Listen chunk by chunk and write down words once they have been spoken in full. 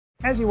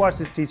As you watch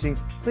this teaching,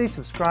 please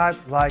subscribe,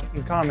 like,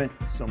 and comment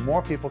so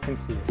more people can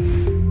see it.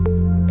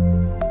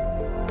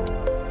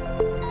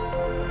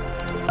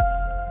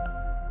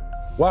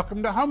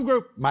 Welcome to Home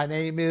Group. My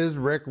name is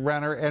Rick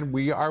Renner, and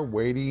we are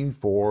waiting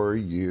for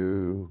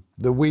you.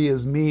 The we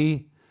is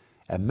me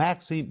and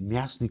Maxim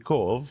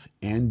Myasnikov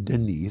and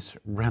Denise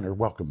Renner.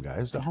 Welcome,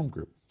 guys, to Home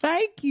Group.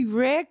 Thank you,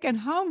 Rick, and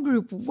Home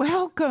Group.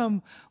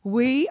 Welcome.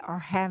 We are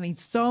having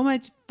so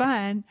much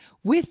fun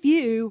with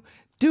you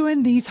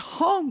doing these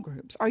home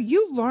groups. Are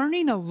you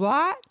learning a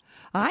lot?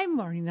 I'm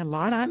learning a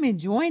lot. I'm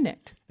enjoying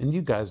it. And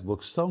you guys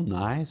look so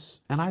nice.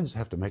 And I just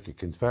have to make a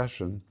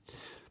confession.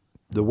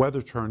 The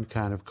weather turned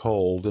kind of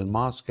cold in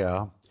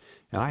Moscow,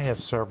 and I have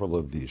several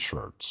of these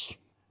shirts.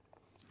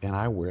 And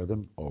I wear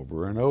them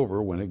over and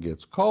over when it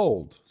gets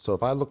cold. So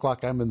if I look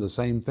like I'm in the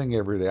same thing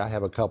every day, I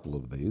have a couple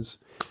of these.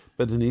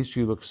 But Denise,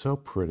 you look so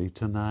pretty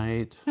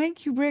tonight.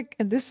 Thank you, Rick.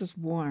 And this is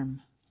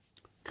warm.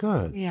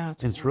 Good. Yeah,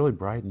 It's really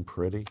bright and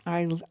pretty.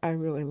 I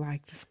really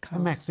like this color.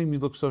 And Maxime, you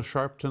look so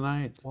sharp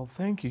tonight. Well,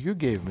 thank you. You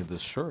gave me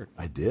this shirt.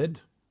 I did?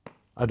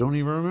 I don't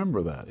even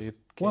remember that. It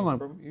came I'm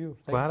from you.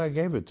 Glad I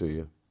gave it to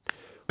you.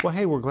 Well,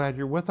 hey, we're glad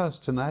you're with us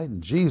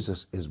tonight.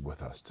 Jesus is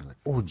with us tonight.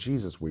 Oh,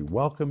 Jesus, we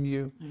welcome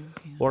you.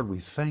 Lord, we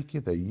thank you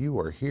that you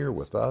are here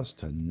with us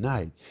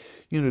tonight.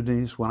 You know,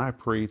 Denise, when I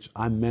preach,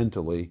 I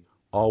mentally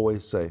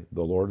always say,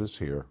 the Lord is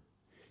here.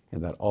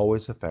 And that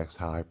always affects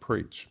how I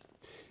preach.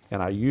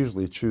 And I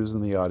usually choose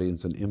in the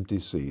audience an empty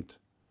seat.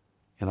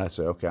 And I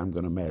say, okay, I'm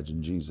going to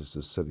imagine Jesus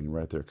is sitting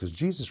right there. Because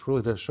Jesus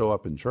really does show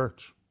up in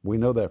church. We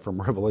know that from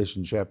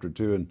Revelation chapter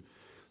 2 and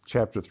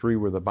chapter 3,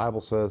 where the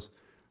Bible says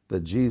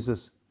that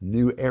Jesus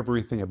knew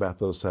everything about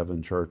those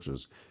 7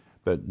 churches.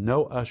 But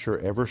no usher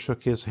ever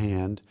shook his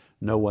hand.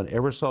 No one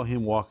ever saw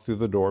him walk through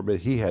the door,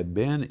 but he had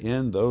been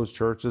in those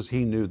churches.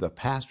 He knew the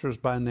pastors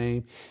by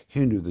name.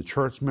 He knew the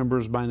church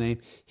members by name.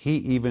 He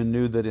even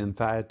knew that in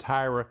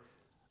Thyatira,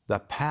 the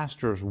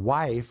pastor's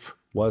wife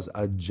was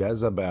a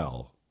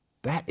Jezebel.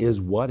 That is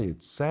what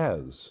it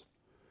says.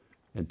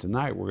 And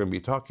tonight we're going to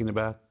be talking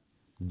about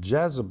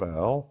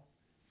Jezebel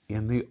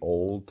in the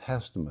Old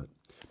Testament.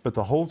 But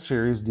the whole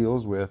series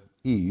deals with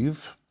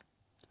Eve,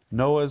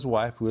 Noah's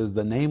wife, who is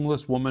the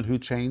nameless woman who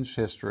changed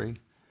history,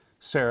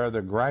 Sarah,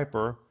 the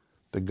griper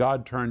that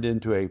God turned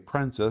into a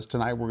princess.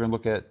 Tonight we're going to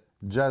look at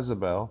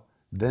Jezebel.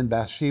 Then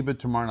Bathsheba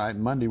tomorrow night.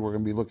 Monday, we're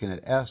going to be looking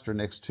at Esther.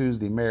 Next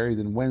Tuesday, Mary.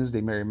 Then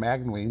Wednesday, Mary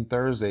Magdalene.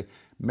 Thursday,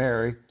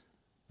 Mary,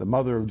 the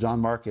mother of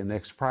John Mark. And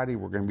next Friday,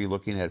 we're going to be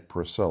looking at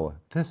Priscilla.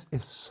 This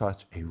is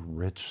such a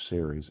rich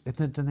series,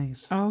 isn't it,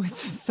 Denise? Oh,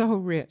 it's so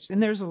rich.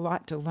 And there's a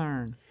lot to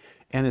learn.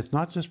 And it's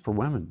not just for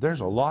women.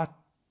 There's a lot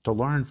to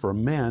learn for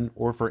men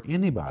or for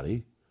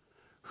anybody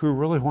who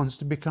really wants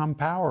to become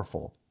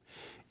powerful.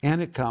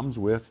 And it comes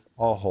with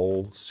a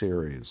whole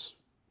series.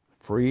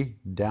 Free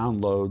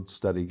download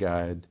study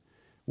guide,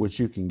 which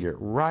you can get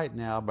right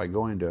now by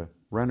going to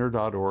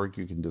Renner.org.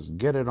 You can just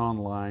get it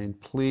online.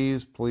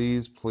 Please,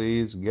 please,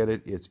 please get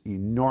it. It's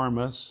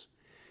enormous,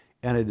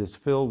 and it is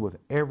filled with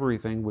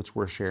everything which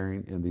we're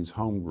sharing in these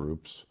home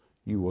groups.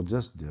 You will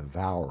just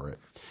devour it.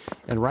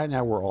 And right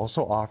now we're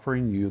also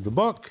offering you the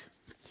book,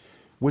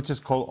 which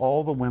is called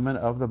All the Women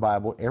of the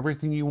Bible,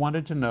 Everything You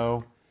Wanted to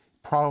Know,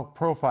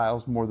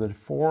 profiles more than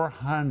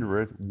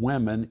 400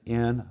 women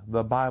in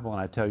the Bible.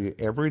 And I tell you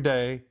every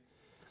day,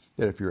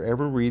 that if you're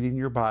ever reading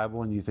your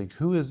Bible and you think,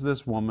 who is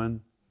this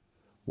woman?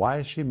 Why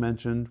is she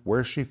mentioned?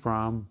 Where's she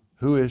from?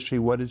 Who is she?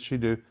 What did she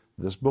do?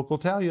 This book will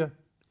tell you.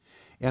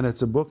 And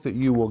it's a book that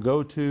you will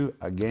go to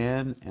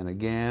again and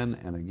again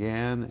and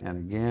again and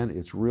again.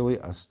 It's really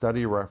a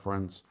study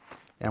reference,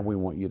 and we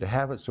want you to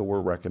have it, so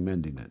we're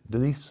recommending it.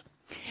 Denise?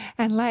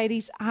 And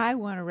ladies, I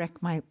want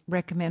to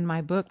recommend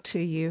my book to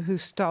you, Who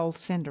Stole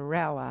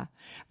Cinderella,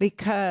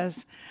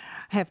 because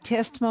I have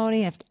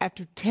testimony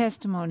after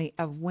testimony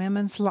of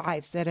women's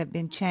lives that have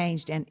been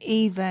changed and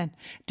even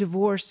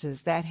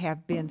divorces that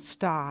have been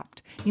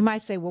stopped. You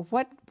might say, well,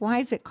 why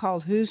is it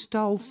called Who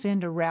Stole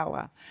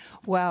Cinderella?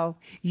 Well,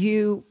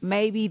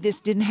 maybe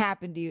this didn't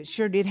happen to you. It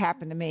sure did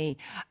happen to me.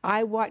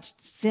 I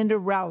watched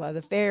Cinderella,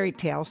 the fairy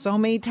tale, so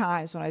many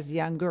times when I was a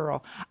young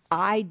girl.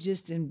 I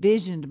just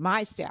envisioned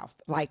myself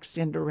like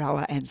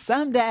Cinderella, and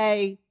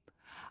someday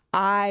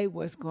I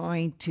was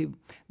going to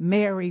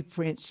marry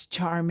Prince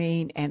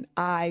Charming, and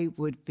I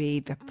would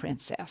be the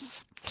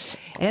princess.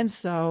 And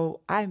so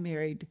I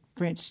married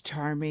Prince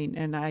Charming,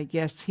 and I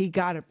guess he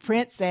got a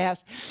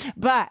princess.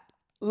 But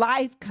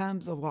life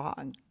comes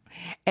along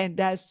and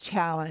does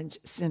challenge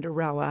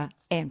Cinderella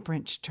and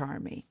Prince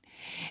Charming.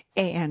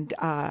 And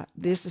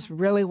this is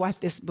really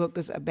what this book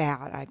is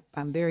about.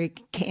 I'm very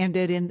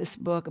candid in this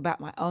book about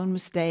my own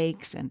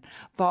mistakes and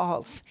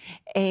faults,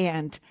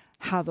 and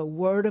how the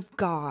Word of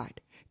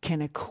God can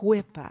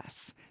equip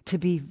us to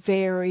be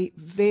very,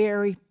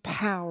 very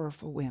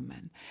powerful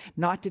women,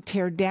 not to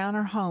tear down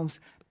our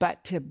homes,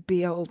 but to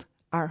build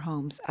our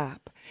homes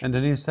up. And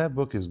Denise, that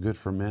book is good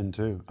for men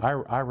too.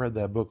 I read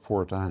that book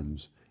 4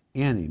 times.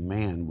 Any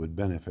man would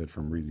benefit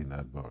from reading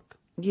that book.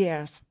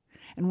 Yes.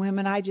 And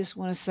women, I just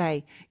want to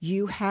say,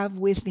 you have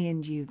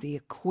within you the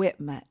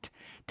equipment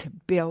to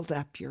build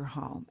up your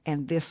home,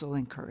 and this will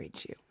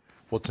encourage you.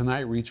 Well,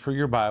 tonight, reach for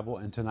your Bible,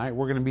 and tonight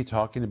we're going to be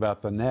talking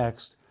about the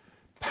next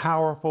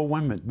powerful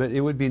women. But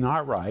it would be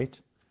not right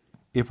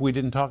if we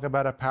didn't talk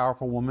about a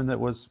powerful woman that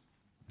was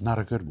not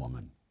a good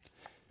woman,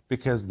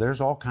 because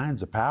there's all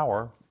kinds of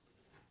power.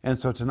 And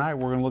so tonight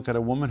we're going to look at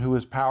a woman who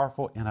is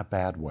powerful in a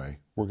bad way.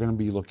 We're going to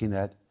be looking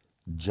at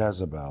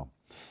Jezebel.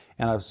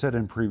 And I've said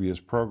in previous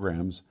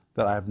programs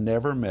that I've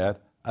never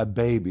met a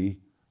baby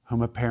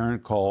whom a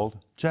parent called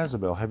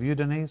Jezebel. Have you,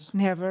 Denise?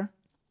 Never.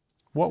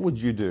 What would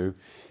you do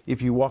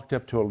if you walked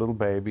up to a little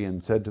baby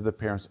and said to the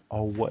parents,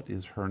 "Oh, what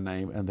is her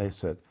name?" And they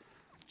said,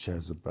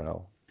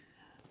 "Jezebel."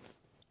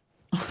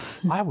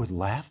 I would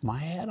laugh my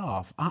head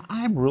off.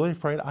 I'm really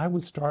afraid I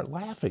would start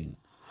laughing.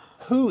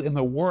 Who in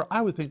the world?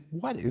 I would think,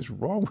 what is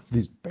wrong with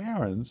these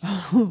parents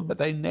that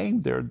they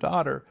named their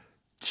daughter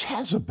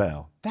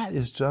Jezebel? That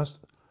is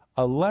just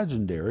a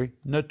legendary,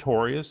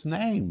 notorious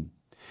name.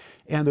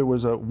 And there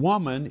was a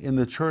woman in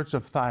the church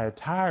of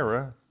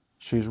Thyatira,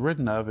 she's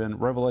written of in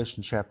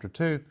Revelation chapter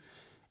 2,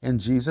 and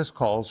Jesus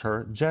calls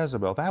her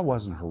Jezebel. That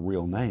wasn't her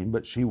real name,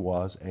 but she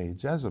was a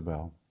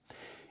Jezebel.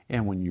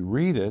 And when you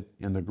read it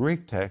in the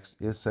Greek text,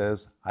 it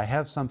says, "I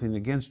have something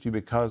against you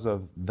because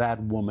of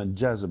that woman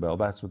Jezebel."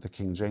 That's what the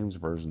King James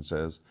Version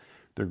says.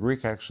 The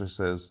Greek actually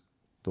says,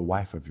 "the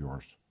wife of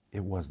yours."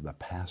 It was the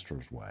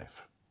pastor's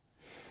wife,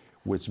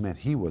 which meant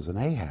he was an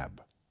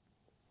Ahab.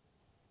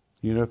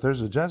 You know, if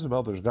there's a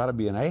Jezebel, there's got to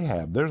be an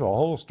Ahab. There's a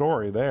whole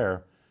story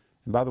there.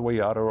 And by the way,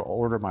 you ought to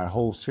order my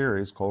whole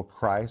series called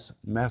Christ's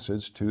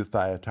Message to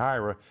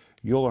Thyatira.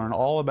 You'll learn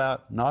all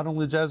about not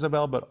only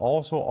Jezebel, but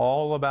also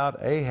all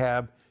about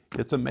Ahab.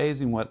 It's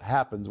amazing what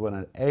happens when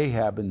an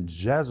Ahab and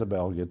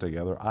Jezebel get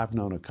together. I've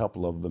known a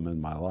couple of them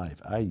in my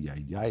life. Ay,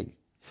 ay, ay.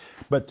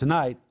 But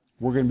tonight,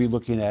 we're going to be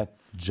looking at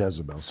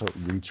Jezebel. So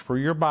reach for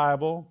your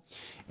Bible,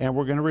 and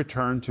we're going to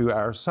return to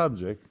our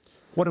subject.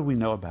 What do we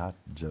know about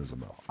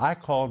Jezebel? I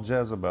call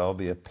Jezebel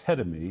the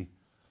epitome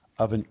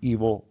of an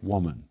evil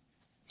woman.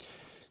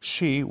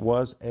 She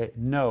was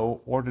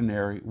no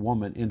ordinary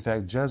woman. In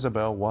fact,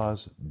 Jezebel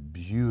was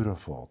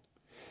beautiful.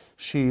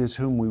 She is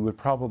whom we would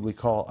probably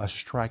call a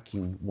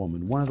striking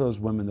woman. One of those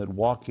women that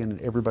walk in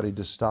and everybody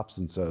just stops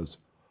and says,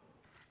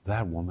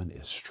 "That woman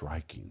is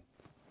striking."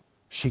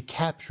 She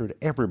captured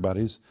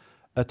everybody's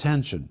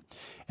attention.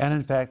 And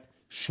in fact,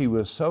 she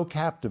was so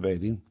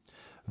captivating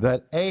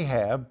that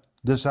Ahab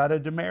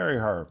decided to marry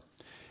her.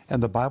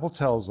 And the Bible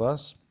tells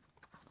us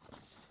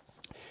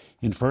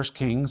in 1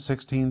 Kings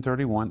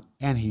 16:31,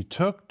 "And he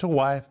took to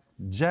wife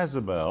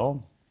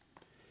Jezebel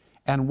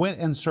and went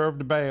and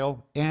served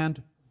Baal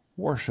and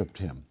worshiped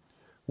him."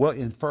 Well,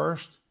 in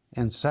 1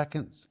 and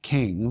 2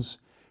 Kings,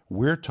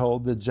 we're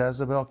told that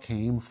Jezebel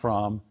came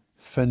from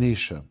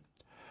Phoenicia.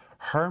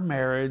 Her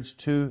marriage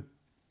to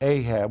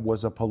Ahab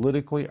was a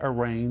politically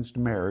arranged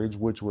marriage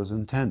which was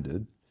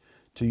intended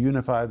to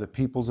unify the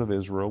peoples of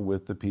Israel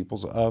with the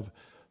peoples of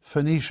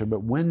Phoenicia.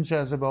 But when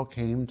Jezebel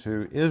came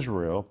to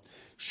Israel,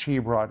 she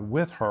brought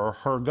with her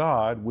her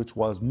god, which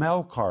was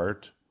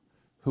Melkart,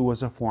 who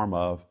was a form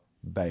of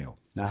Baal.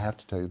 Now, I have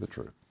to tell you the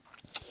truth.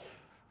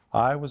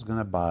 I was going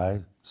to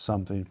buy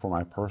something for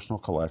my personal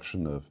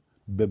collection of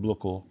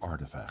biblical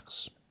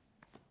artifacts.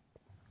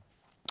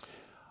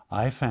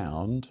 I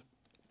found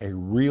a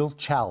real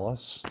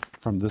chalice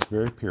from this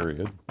very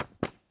period,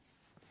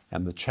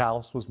 and the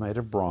chalice was made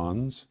of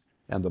bronze,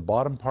 and the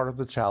bottom part of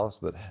the chalice,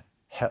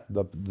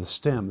 the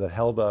stem that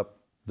held up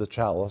the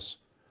chalice,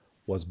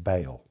 was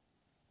Baal.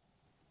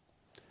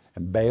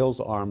 And Baal's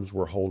arms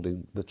were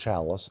holding the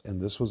chalice,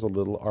 and this was a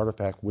little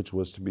artifact which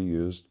was to be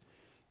used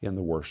in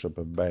the worship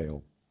of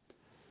Baal.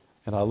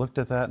 And I looked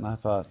at that and I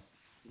thought,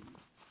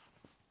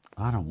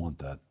 I don't want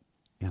that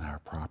in our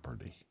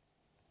property.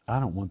 I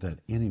don't want that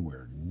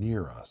anywhere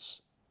near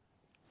us.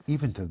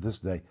 Even to this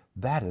day,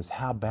 that is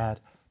how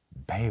bad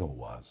Baal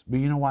was. But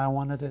you know why I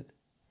wanted it?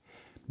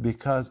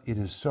 Because it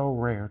is so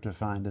rare to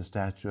find a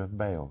statue of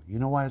Baal. You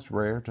know why it's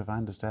rare to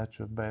find a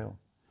statue of Baal?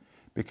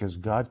 Because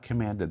God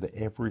commanded that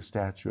every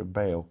statue of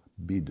Baal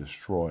be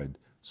destroyed.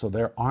 So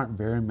there aren't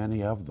very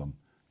many of them.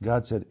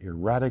 God said,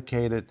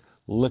 eradicate it,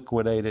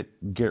 liquidate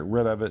it, get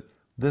rid of it.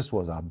 This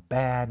was a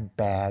bad,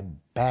 bad,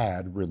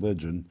 bad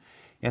religion.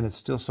 And it's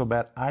still so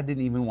bad, I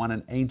didn't even want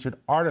an ancient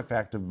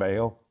artifact of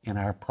Baal in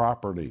our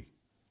property.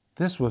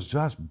 This was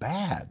just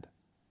bad.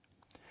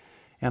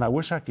 And I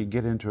wish I could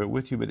get into it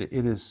with you, but it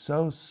is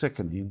so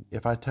sickening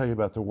if I tell you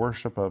about the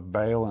worship of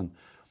Baal and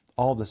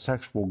all the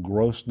sexual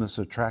grossness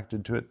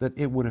attracted to it, that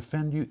it would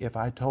offend you if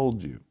I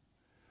told you.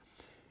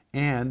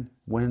 And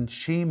when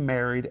she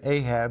married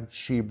Ahab,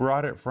 she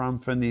brought it from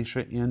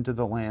Phoenicia into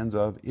the lands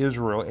of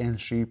Israel, and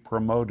she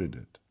promoted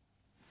it.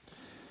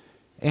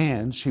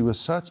 And she was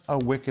such a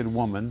wicked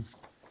woman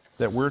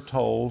that we're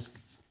told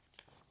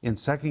in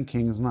 2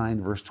 Kings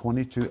 9, verse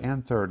 22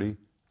 and 30,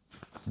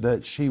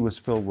 that she was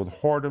filled with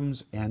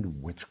whoredoms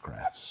and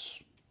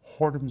witchcrafts.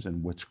 Whoredoms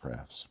and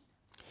witchcrafts.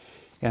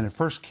 And in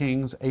 1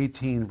 Kings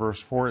 18,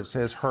 verse 4, it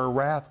says, her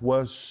wrath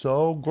was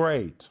so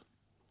great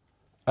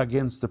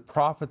against the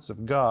prophets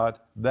of God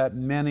that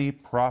many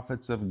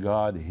prophets of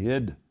God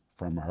hid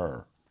from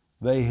her.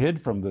 They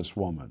hid from this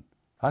woman.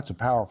 That's a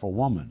powerful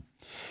woman.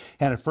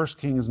 And at 1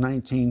 Kings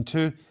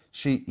 19:2,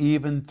 she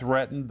even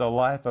threatened the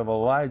life of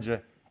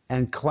Elijah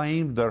and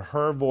claimed that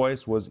her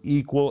voice was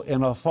equal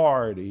in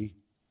authority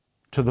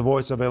to the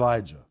voice of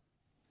Elijah.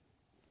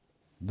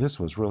 This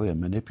was really a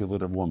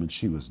manipulative woman.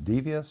 She was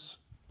devious,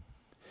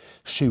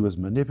 she was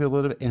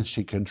manipulative, and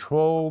she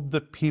controlled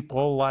the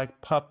people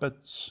like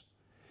puppets,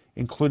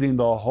 including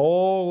the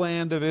whole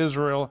land of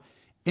Israel,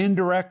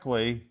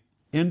 indirectly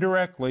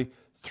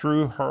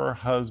through her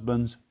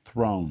husband's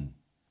throne.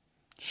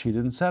 She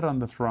didn't sit on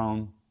the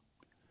throne,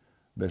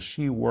 but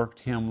she worked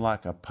him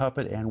like a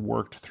puppet and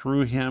worked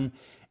through him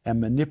and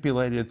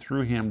manipulated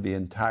through him the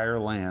entire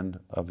land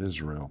of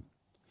Israel.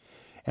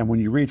 And when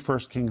you read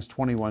 1 Kings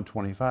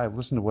 21:25,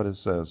 listen to what it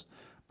says.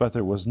 But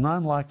there was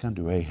none like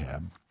unto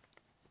Ahab.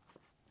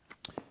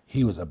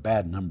 He was a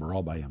bad number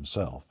all by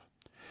himself,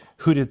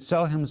 who did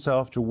sell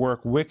himself to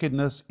work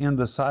wickedness in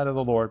the sight of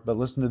the Lord. But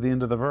listen to the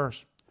end of the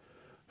verse.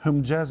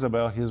 Whom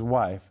Jezebel, his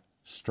wife,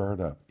 stirred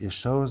up. It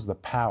shows the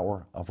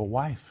power of a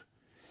wife.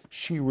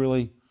 She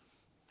really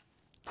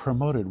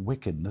promoted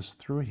wickedness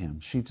through him.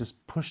 She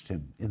just pushed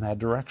him in that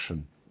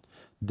direction.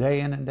 Day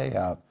in and day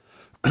out,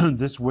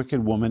 this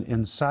wicked woman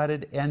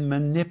incited and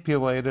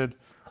manipulated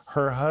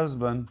her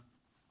husband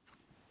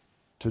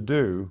to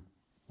do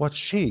what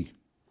she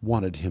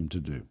wanted him to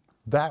do.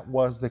 That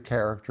was the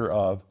character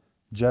of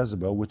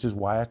Jezebel, which is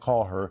why I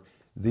call her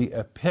the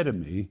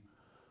epitome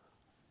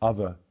of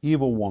an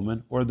evil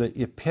woman, or the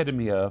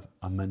epitome of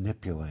a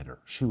manipulator.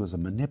 She was a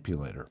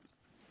manipulator.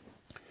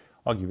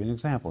 I'll give you an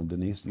example.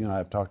 Denise, you and I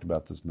have talked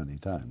about this many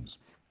times.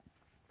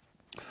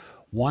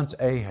 Once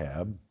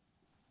Ahab,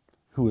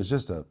 who was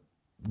just a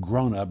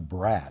grown-up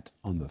brat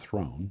on the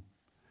throne,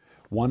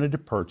 wanted to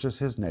purchase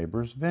his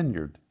neighbor's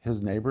vineyard.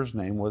 His neighbor's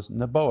name was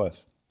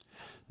Naboth.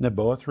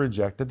 Naboth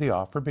rejected the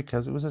offer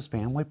because it was his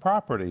family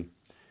property.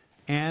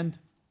 And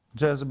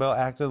Jezebel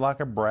acted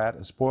like a brat,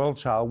 a spoiled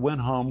child,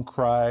 went home,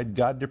 cried,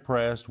 got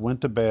depressed,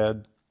 went to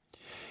bed.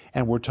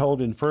 And we're told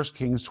in 1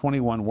 Kings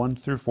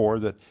 21:1-4,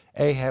 that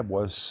Ahab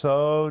was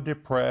so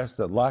depressed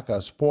that like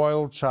a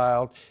spoiled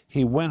child,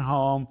 he went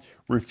home,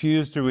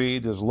 refused to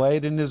eat, just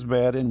laid in his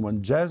bed. And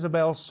when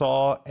Jezebel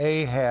saw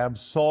Ahab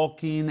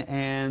sulking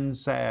and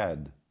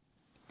sad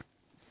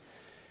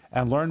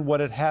and learned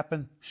what had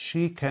happened,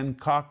 she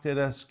concocted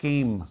a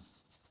scheme.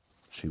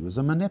 She was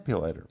a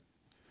manipulator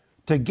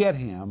to get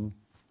him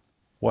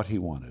what he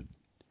wanted.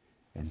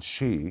 And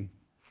she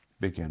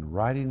began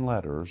writing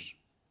letters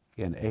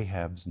in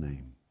Ahab's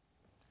name.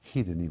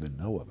 He didn't even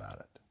know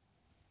about it.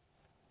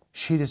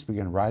 She just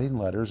began writing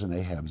letters in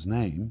Ahab's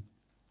name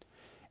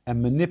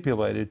and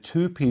manipulated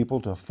two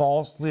people to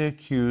falsely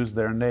accuse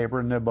their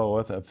neighbor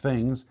Naboth of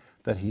things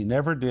that he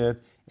never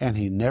did and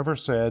he never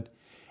said.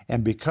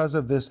 And because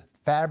of this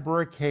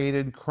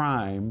fabricated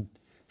crime,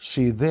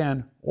 she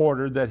then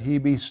ordered that he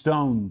be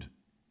stoned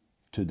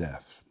to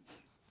death.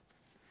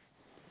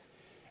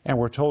 And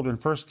we're told in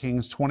 1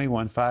 Kings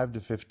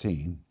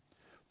 21:5-15,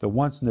 that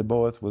once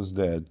Naboth was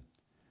dead,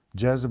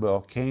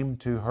 Jezebel came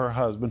to her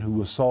husband, who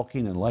was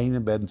sulking and laying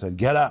in bed, and said,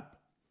 "Get up,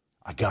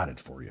 I got it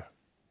for you.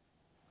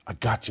 I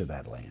got you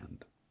that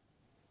land."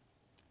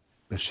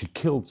 But she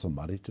killed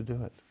somebody to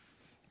do it.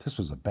 This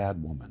was a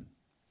bad woman.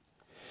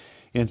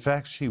 In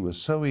fact, she was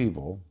so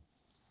evil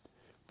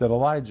that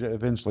Elijah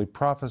eventually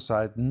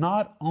prophesied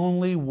not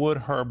only would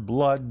her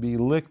blood be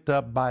licked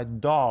up by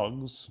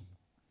dogs,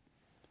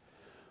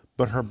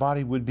 but her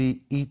body would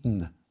be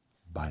eaten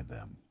by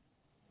them.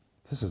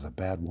 This is a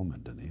bad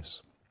woman,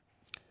 Denise.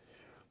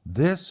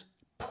 This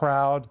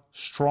proud,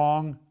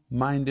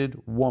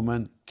 strong-minded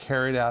woman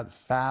carried out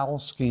foul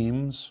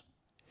schemes.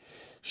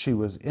 She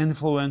was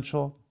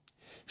influential.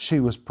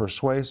 She was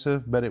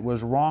persuasive, but it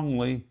was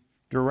wrongly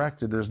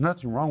directed. There's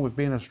nothing wrong with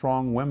being a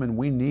strong woman.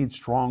 We need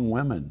strong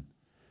women.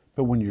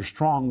 But when you're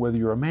strong, whether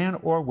you're a man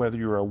or whether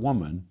you're a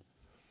woman,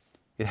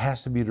 it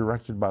has to be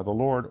directed by the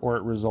Lord, or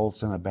it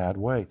results in a bad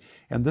way.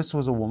 And this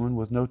was a woman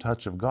with no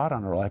touch of God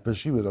on her life, but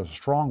she was a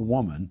strong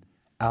woman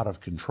out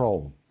of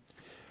control.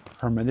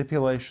 Her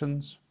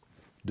manipulations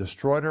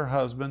destroyed her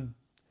husband,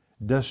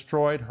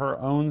 destroyed her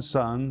own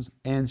sons,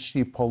 and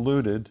she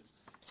polluted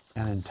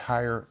an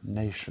entire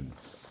nation.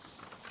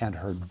 And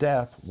her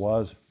death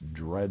was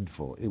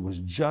dreadful. It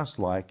was just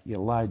like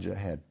Elijah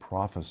had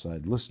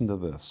prophesied. Listen to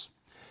this.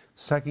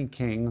 2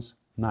 Kings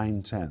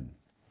 9:10.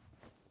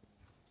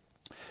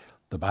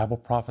 The Bible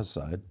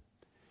prophesied,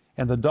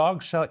 "And the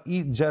dogs shall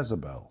eat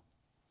Jezebel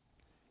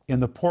in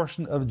the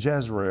portion of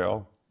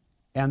Jezreel,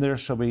 and there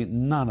shall be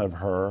none of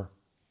her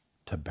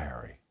to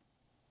bury."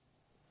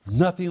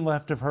 Nothing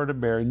left of her to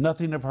bury,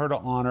 nothing of her to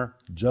honor,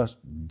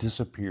 just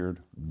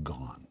disappeared,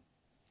 gone.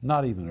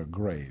 Not even a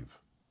grave.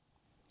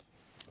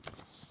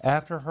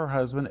 After her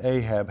husband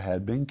Ahab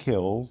had been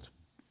killed,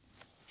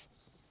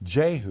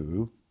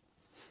 Jehu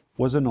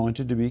was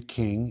anointed to be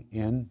king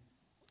in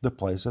the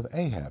place of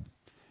Ahab.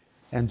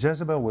 And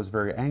Jezebel was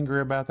very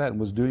angry about that and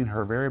was doing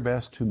her very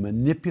best to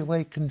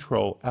manipulate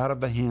control out of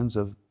the hands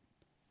of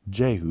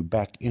Jehu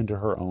back into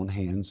her own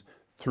hands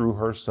through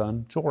her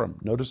son Joram.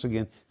 Notice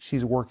again,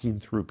 she's working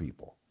through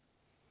people.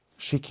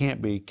 She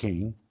can't be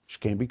king, she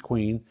can't be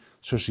queen,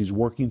 so she's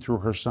working through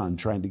her son,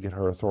 trying to get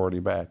her authority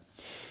back.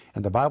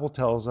 And the Bible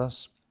tells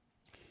us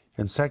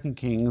in 2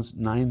 Kings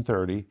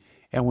 9:30,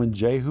 and when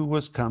Jehu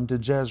was come to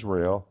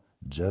Jezreel,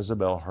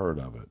 Jezebel heard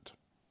of it.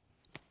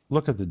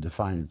 Look at the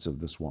defiance of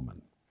this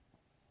woman.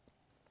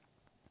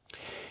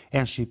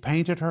 And she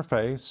painted her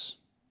face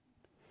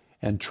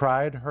and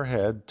tired her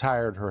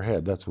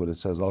head, that's what it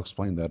says, I'll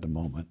explain that in a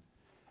moment,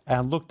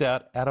 and looked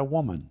out at a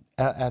woman,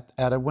 at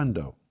a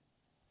window.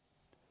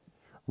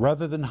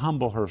 Rather than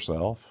humble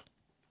herself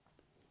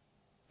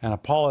and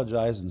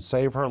apologize and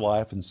save her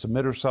life and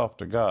submit herself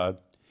to God,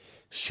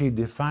 she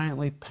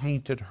defiantly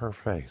painted her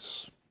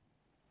face.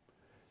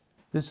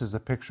 This is a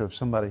picture of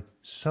somebody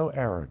so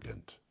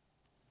arrogant,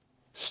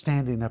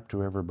 standing up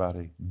to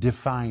everybody,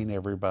 defying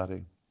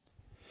everybody.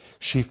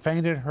 She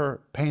painted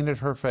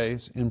her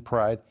face in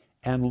pride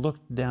and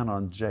looked down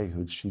on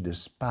Jehu. She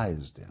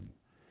despised him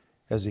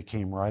as he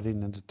came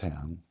riding into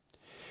town.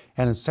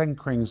 And in 2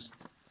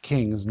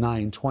 Kings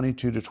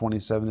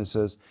 9:22-27, it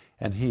says,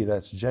 and he,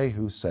 that's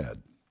Jehu,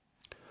 said,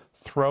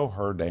 throw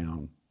her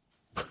down.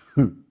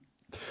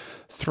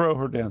 Throw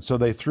her down. So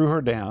they threw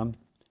her down,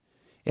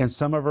 and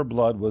some of her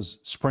blood was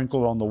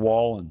sprinkled on the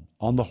wall and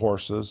on the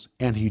horses,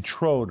 and he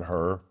trode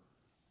her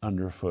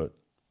underfoot.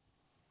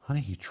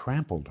 Honey, he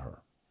trampled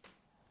her.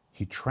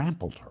 He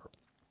trampled her.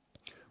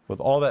 With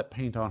all that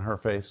paint on her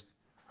face,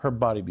 her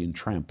body being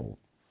trampled.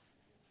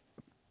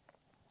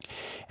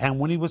 And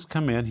when he was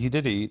come in, he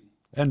did eat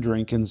and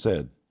drink and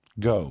said,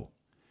 go,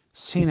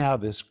 see now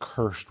this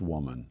cursed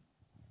woman.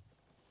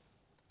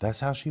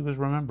 That's how she was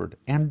remembered.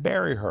 And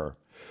bury her,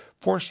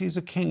 for she's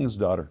a king's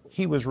daughter.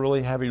 He was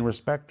really having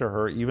respect to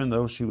her, even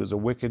though she was a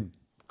wicked,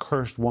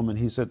 cursed woman.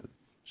 He said,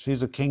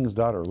 she's a king's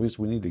daughter. At least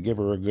we need to give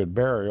her a good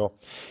burial.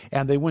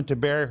 And they went to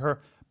bury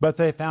her, but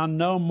they found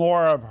no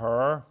more of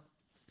her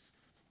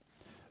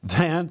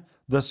than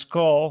the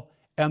skull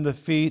and the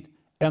feet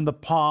and the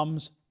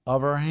palms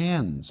of her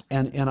hands.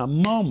 And in a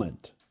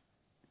moment,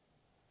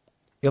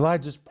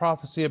 Elijah's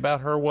prophecy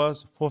about her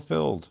was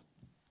fulfilled.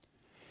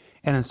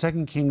 And in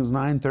 2 Kings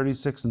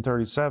 9:36 and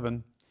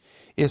 37,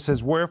 it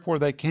says, wherefore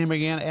they came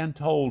again and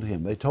told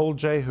him. They told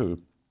Jehu.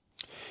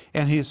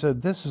 And he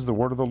said, this is the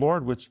word of the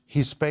Lord, which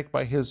he spake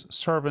by his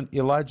servant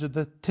Elijah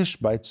the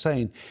Tishbite,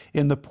 saying,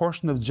 in the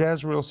portion of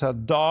Jezreel shall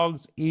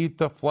dogs eat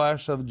the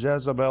flesh of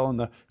Jezebel, and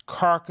the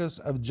carcass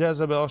of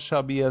Jezebel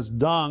shall be as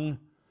dung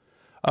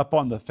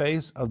upon the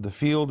face of the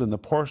field in the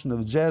portion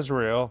of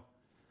Jezreel,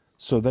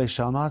 so they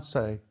shall not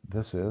say,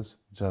 this is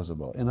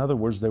Jezebel. In other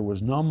words, there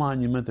was no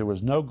monument, there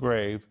was no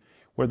grave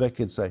where they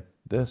could say,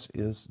 this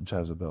is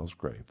Jezebel's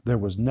grave. There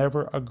was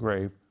never a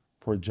grave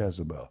for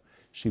Jezebel.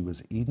 She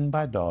was eaten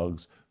by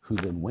dogs who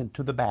then went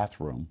to the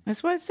bathroom.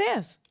 That's what it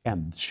says.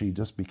 And she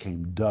just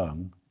became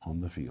dung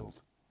on the field.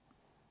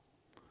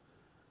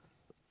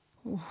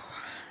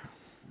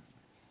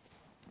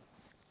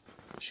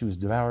 She was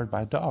devoured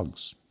by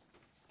dogs.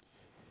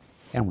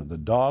 And when the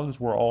dogs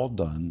were all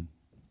done,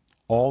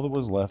 all that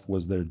was left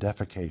was their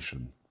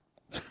defecation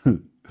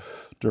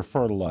to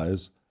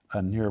fertilize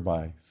a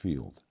nearby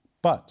field.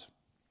 But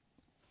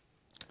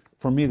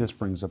for me, this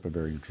brings up a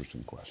very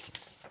interesting question.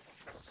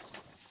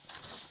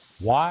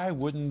 Why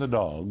wouldn't the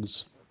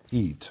dogs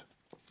eat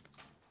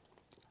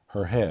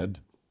her head,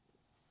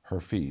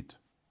 her feet,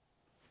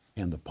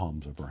 and the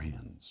palms of her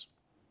hands?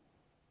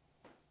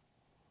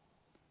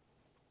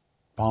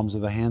 Palms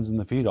of the hands and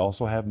the feet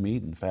also have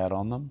meat and fat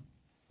on them.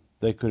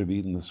 They could have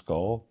eaten the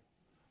skull.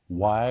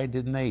 Why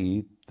didn't they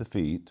eat the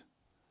feet,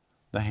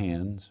 the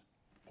hands,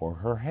 or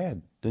her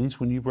head? Denise,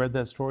 when you've read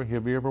that story,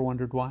 have you ever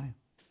wondered why?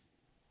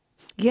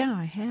 Yeah,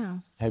 I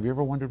have. Have you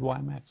ever wondered why,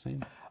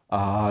 Maxine?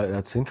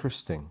 That's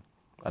interesting.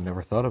 I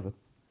never thought of it.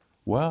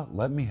 Well,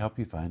 let me help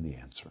you find the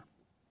answer.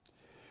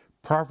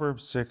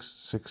 Proverbs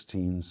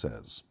 6:16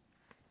 says,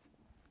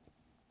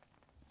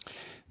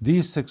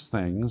 these 6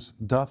 things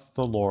doth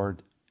the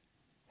Lord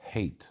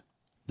hate.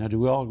 Now, do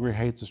we all agree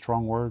hate's a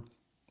strong word?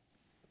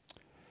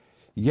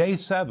 Yea,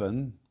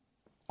 7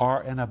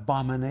 are an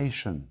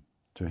abomination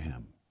to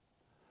him.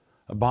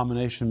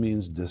 Abomination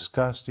means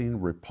disgusting,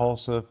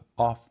 repulsive,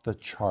 off the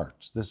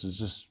charts. This is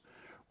just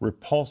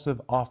repulsive,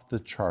 off the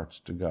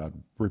charts to God.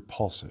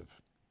 Repulsive.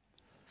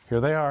 Here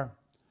they are.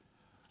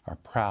 A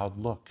proud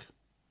look.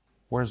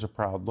 Where's a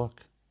proud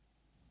look?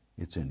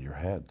 It's in your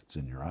head. It's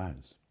in your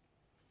eyes.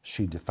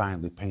 She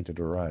defiantly painted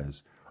her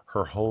eyes.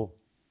 Her whole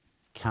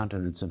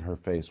countenance in her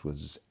face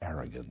was just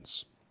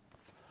arrogance.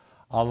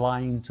 A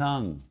lying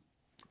tongue.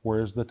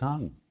 Where's the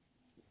tongue?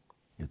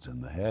 It's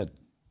in the head.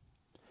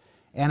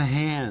 And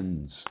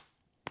hands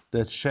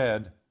that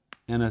shed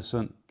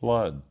innocent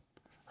blood.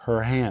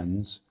 Her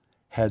hands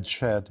had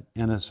shed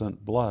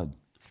innocent blood.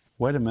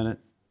 Wait a minute.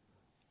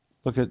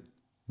 Look at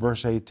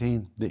verse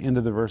 18. The end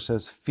of the verse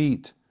says,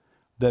 feet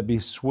that be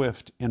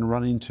swift in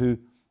running to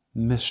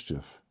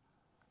mischief.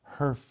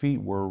 Her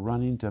feet were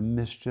running to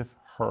mischief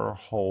her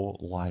whole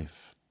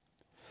life.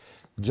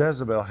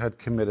 Jezebel had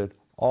committed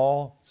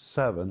all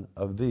 7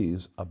 of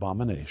these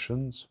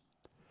abominations.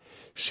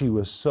 She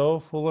was so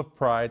full of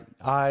pride,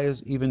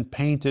 eyes even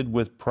painted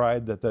with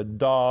pride, that the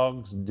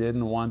dogs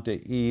didn't want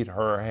to eat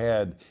her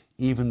head.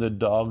 Even the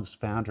dogs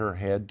found her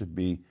head to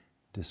be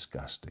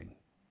disgusting.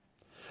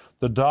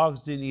 The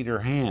dogs didn't eat her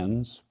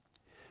hands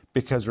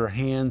because her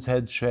hands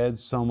had shed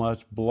so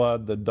much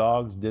blood. The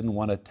dogs didn't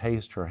want to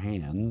taste her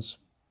hands.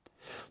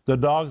 The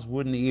dogs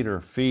wouldn't eat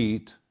her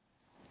feet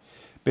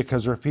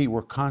because her feet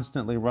were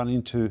constantly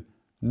running to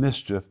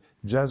mischief.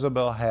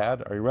 Jezebel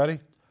had, are you ready?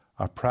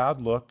 A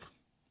proud look.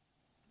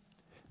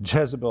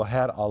 Jezebel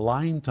had a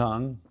lying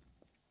tongue.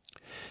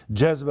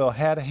 Jezebel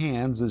had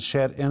hands that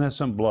shed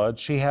innocent blood.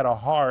 She had a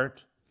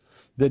heart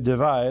that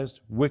devised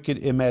wicked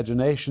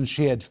imaginations.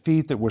 She had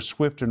feet that were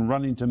swift in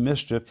running to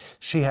mischief.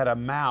 She had a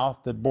mouth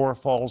that bore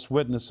false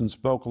witness and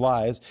spoke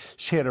lies.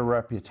 She had a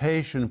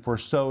reputation for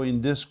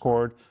sowing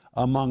discord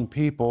among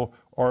people,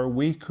 or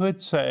we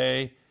could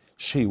say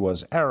she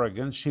was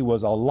arrogant. She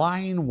was a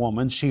lying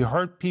woman. She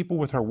hurt people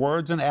with her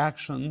words and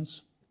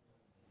actions.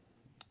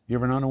 You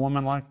ever known a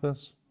woman like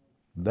this?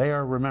 They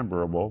are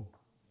rememberable.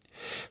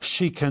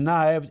 She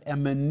connived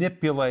and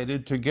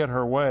manipulated to get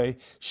her way.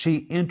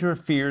 She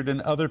interfered in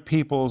other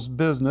people's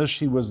business.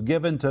 She was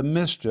given to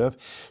mischief.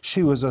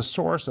 She was a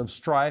source of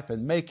strife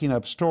and making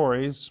up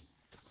stories.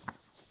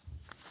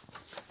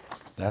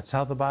 That's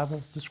how the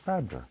Bible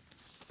described her.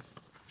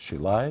 She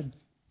lied.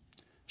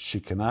 She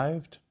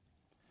connived.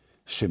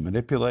 She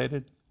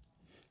manipulated.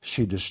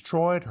 She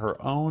destroyed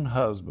her own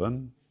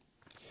husband.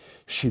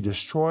 She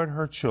destroyed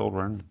her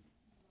children.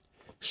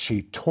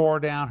 She tore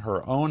down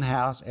her own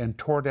house and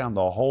tore down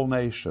the whole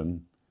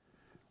nation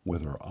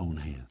with her own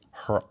hand.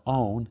 Her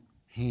own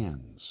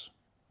hands.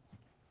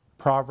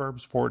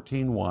 Proverbs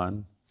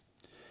 14:1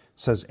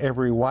 says,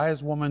 "Every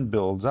wise woman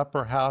builds up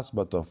her house,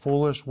 but the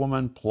foolish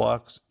woman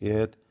plucks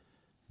it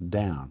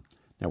down."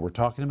 Now we're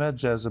talking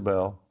about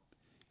Jezebel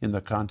in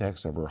the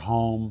context of her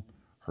home,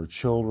 her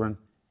children,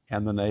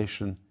 and the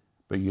nation,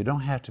 but you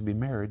don't have to be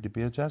married to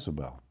be a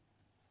Jezebel.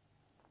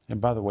 And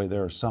by the way,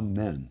 there are some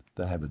men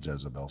that have a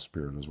Jezebel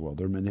spirit as well.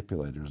 They're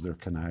manipulators, they're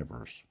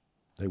connivers.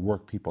 They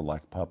work people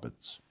like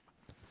puppets.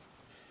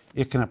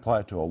 It can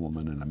apply to a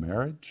woman in a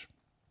marriage.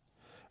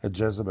 A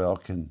Jezebel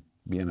can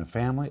be in a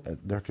family.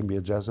 There can be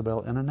a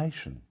Jezebel in a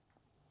nation.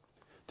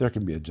 There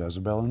can be a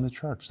Jezebel in the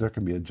church. There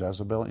can be a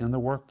Jezebel in the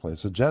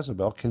workplace. A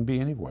Jezebel can be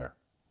anywhere.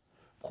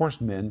 Of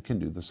course, men can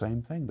do the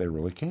same thing. They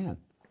really can.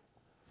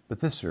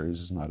 But this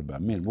series is not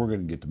about men. We're going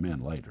to get to men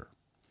later.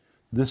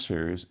 This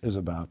series is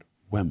about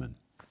women.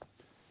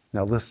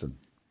 Now listen,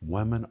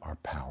 women are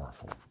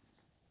powerful.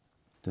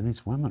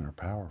 Denise, women are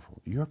powerful.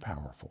 You're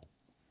powerful.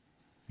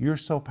 You're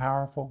so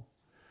powerful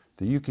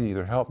that you can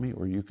either help me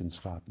or you can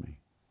stop me.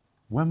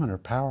 Women are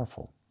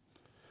powerful.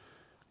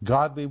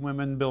 Godly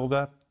women build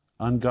up,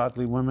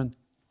 ungodly women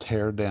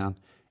tear down.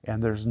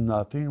 And there's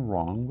nothing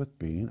wrong with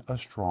being a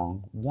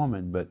strong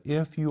woman. But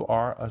if you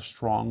are a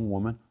strong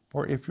woman,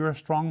 or if you're a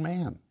strong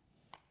man,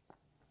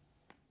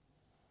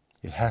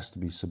 it has to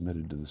be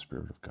submitted to the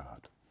Spirit of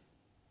God.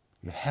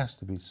 It has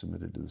to be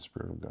submitted to the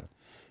Spirit of God.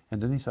 And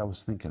Denise, I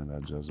was thinking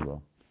about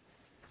Jezebel.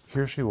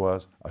 Here she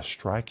was, a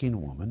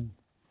striking woman,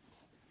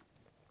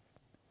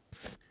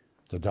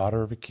 the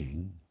daughter of a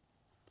king,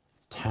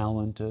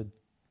 talented,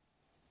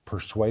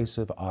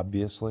 persuasive,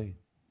 obviously.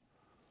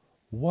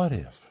 What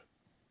if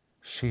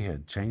she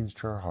had changed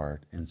her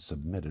heart and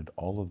submitted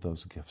all of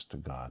those gifts to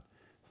God?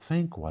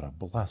 Think what a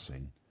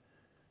blessing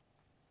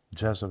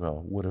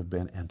Jezebel would have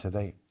been. And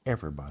today,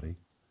 everybody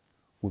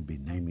would be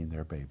naming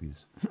their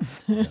babies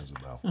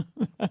Jezebel.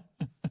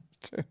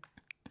 True.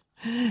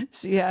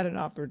 She had an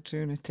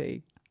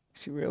opportunity.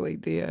 She really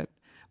did.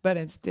 But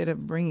instead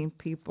of bringing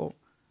people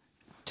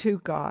to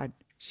God,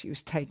 she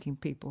was taking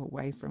people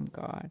away from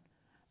God.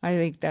 I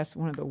think that's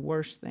one of the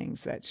worst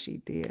things that she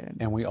did.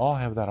 And we all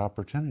have that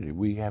opportunity.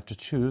 We have to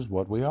choose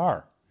what we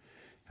are.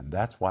 And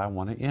that's why I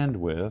want to end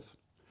with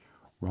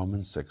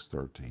Romans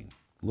 6:13.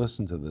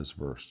 Listen to this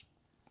verse.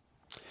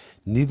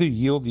 "Neither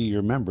yield ye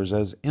your members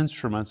as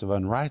instruments of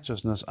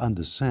unrighteousness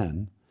unto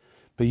sin,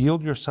 but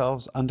yield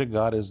yourselves unto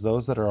God as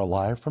those that are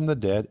alive from the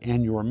dead,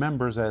 and your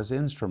members as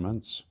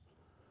instruments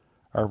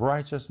of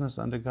righteousness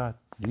unto God."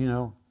 Do you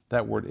know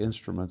that word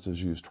instruments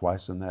is used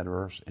twice in that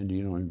verse? And do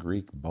you know in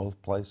Greek,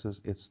 both places,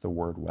 it's the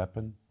word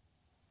weapon,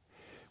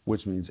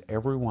 which means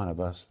every one of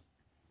us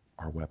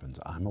are weapons.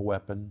 I'm a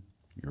weapon,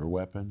 you're a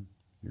weapon,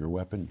 you're a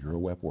weapon, you're a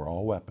weapon. We're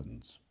all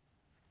weapons.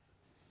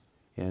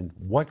 And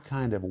what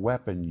kind of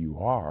weapon you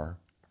are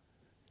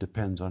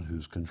depends on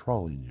who's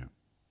controlling you.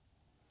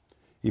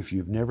 If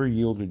you've never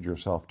yielded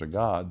yourself to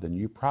God, then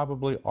you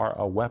probably are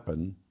a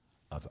weapon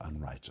of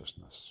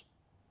unrighteousness.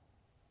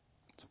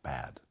 It's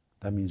bad.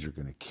 That means you're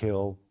going to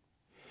kill.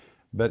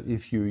 But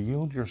if you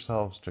yield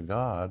yourselves to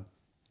God,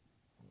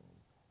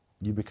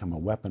 you become a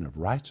weapon of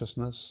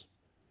righteousness,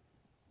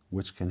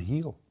 which can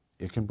heal.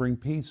 It can bring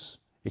peace.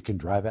 It can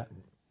drive out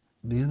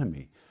the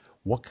enemy.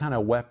 What kind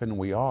of weapon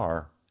we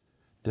are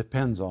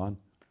depends on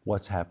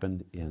what's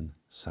happened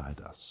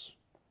inside us.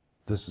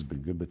 This has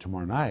been good, but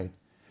tomorrow night,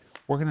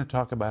 We're going to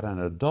talk about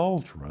an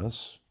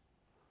adulteress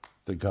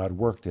that God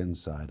worked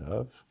inside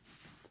of,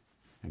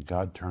 and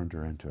God turned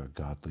her into a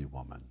godly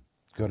woman.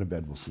 Go to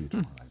bed. We'll see you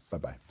tomorrow night.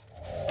 Bye-bye.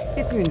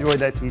 If you enjoyed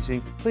that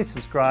teaching, please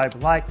subscribe,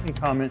 like, and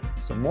comment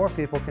so more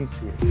people can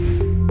see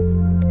it.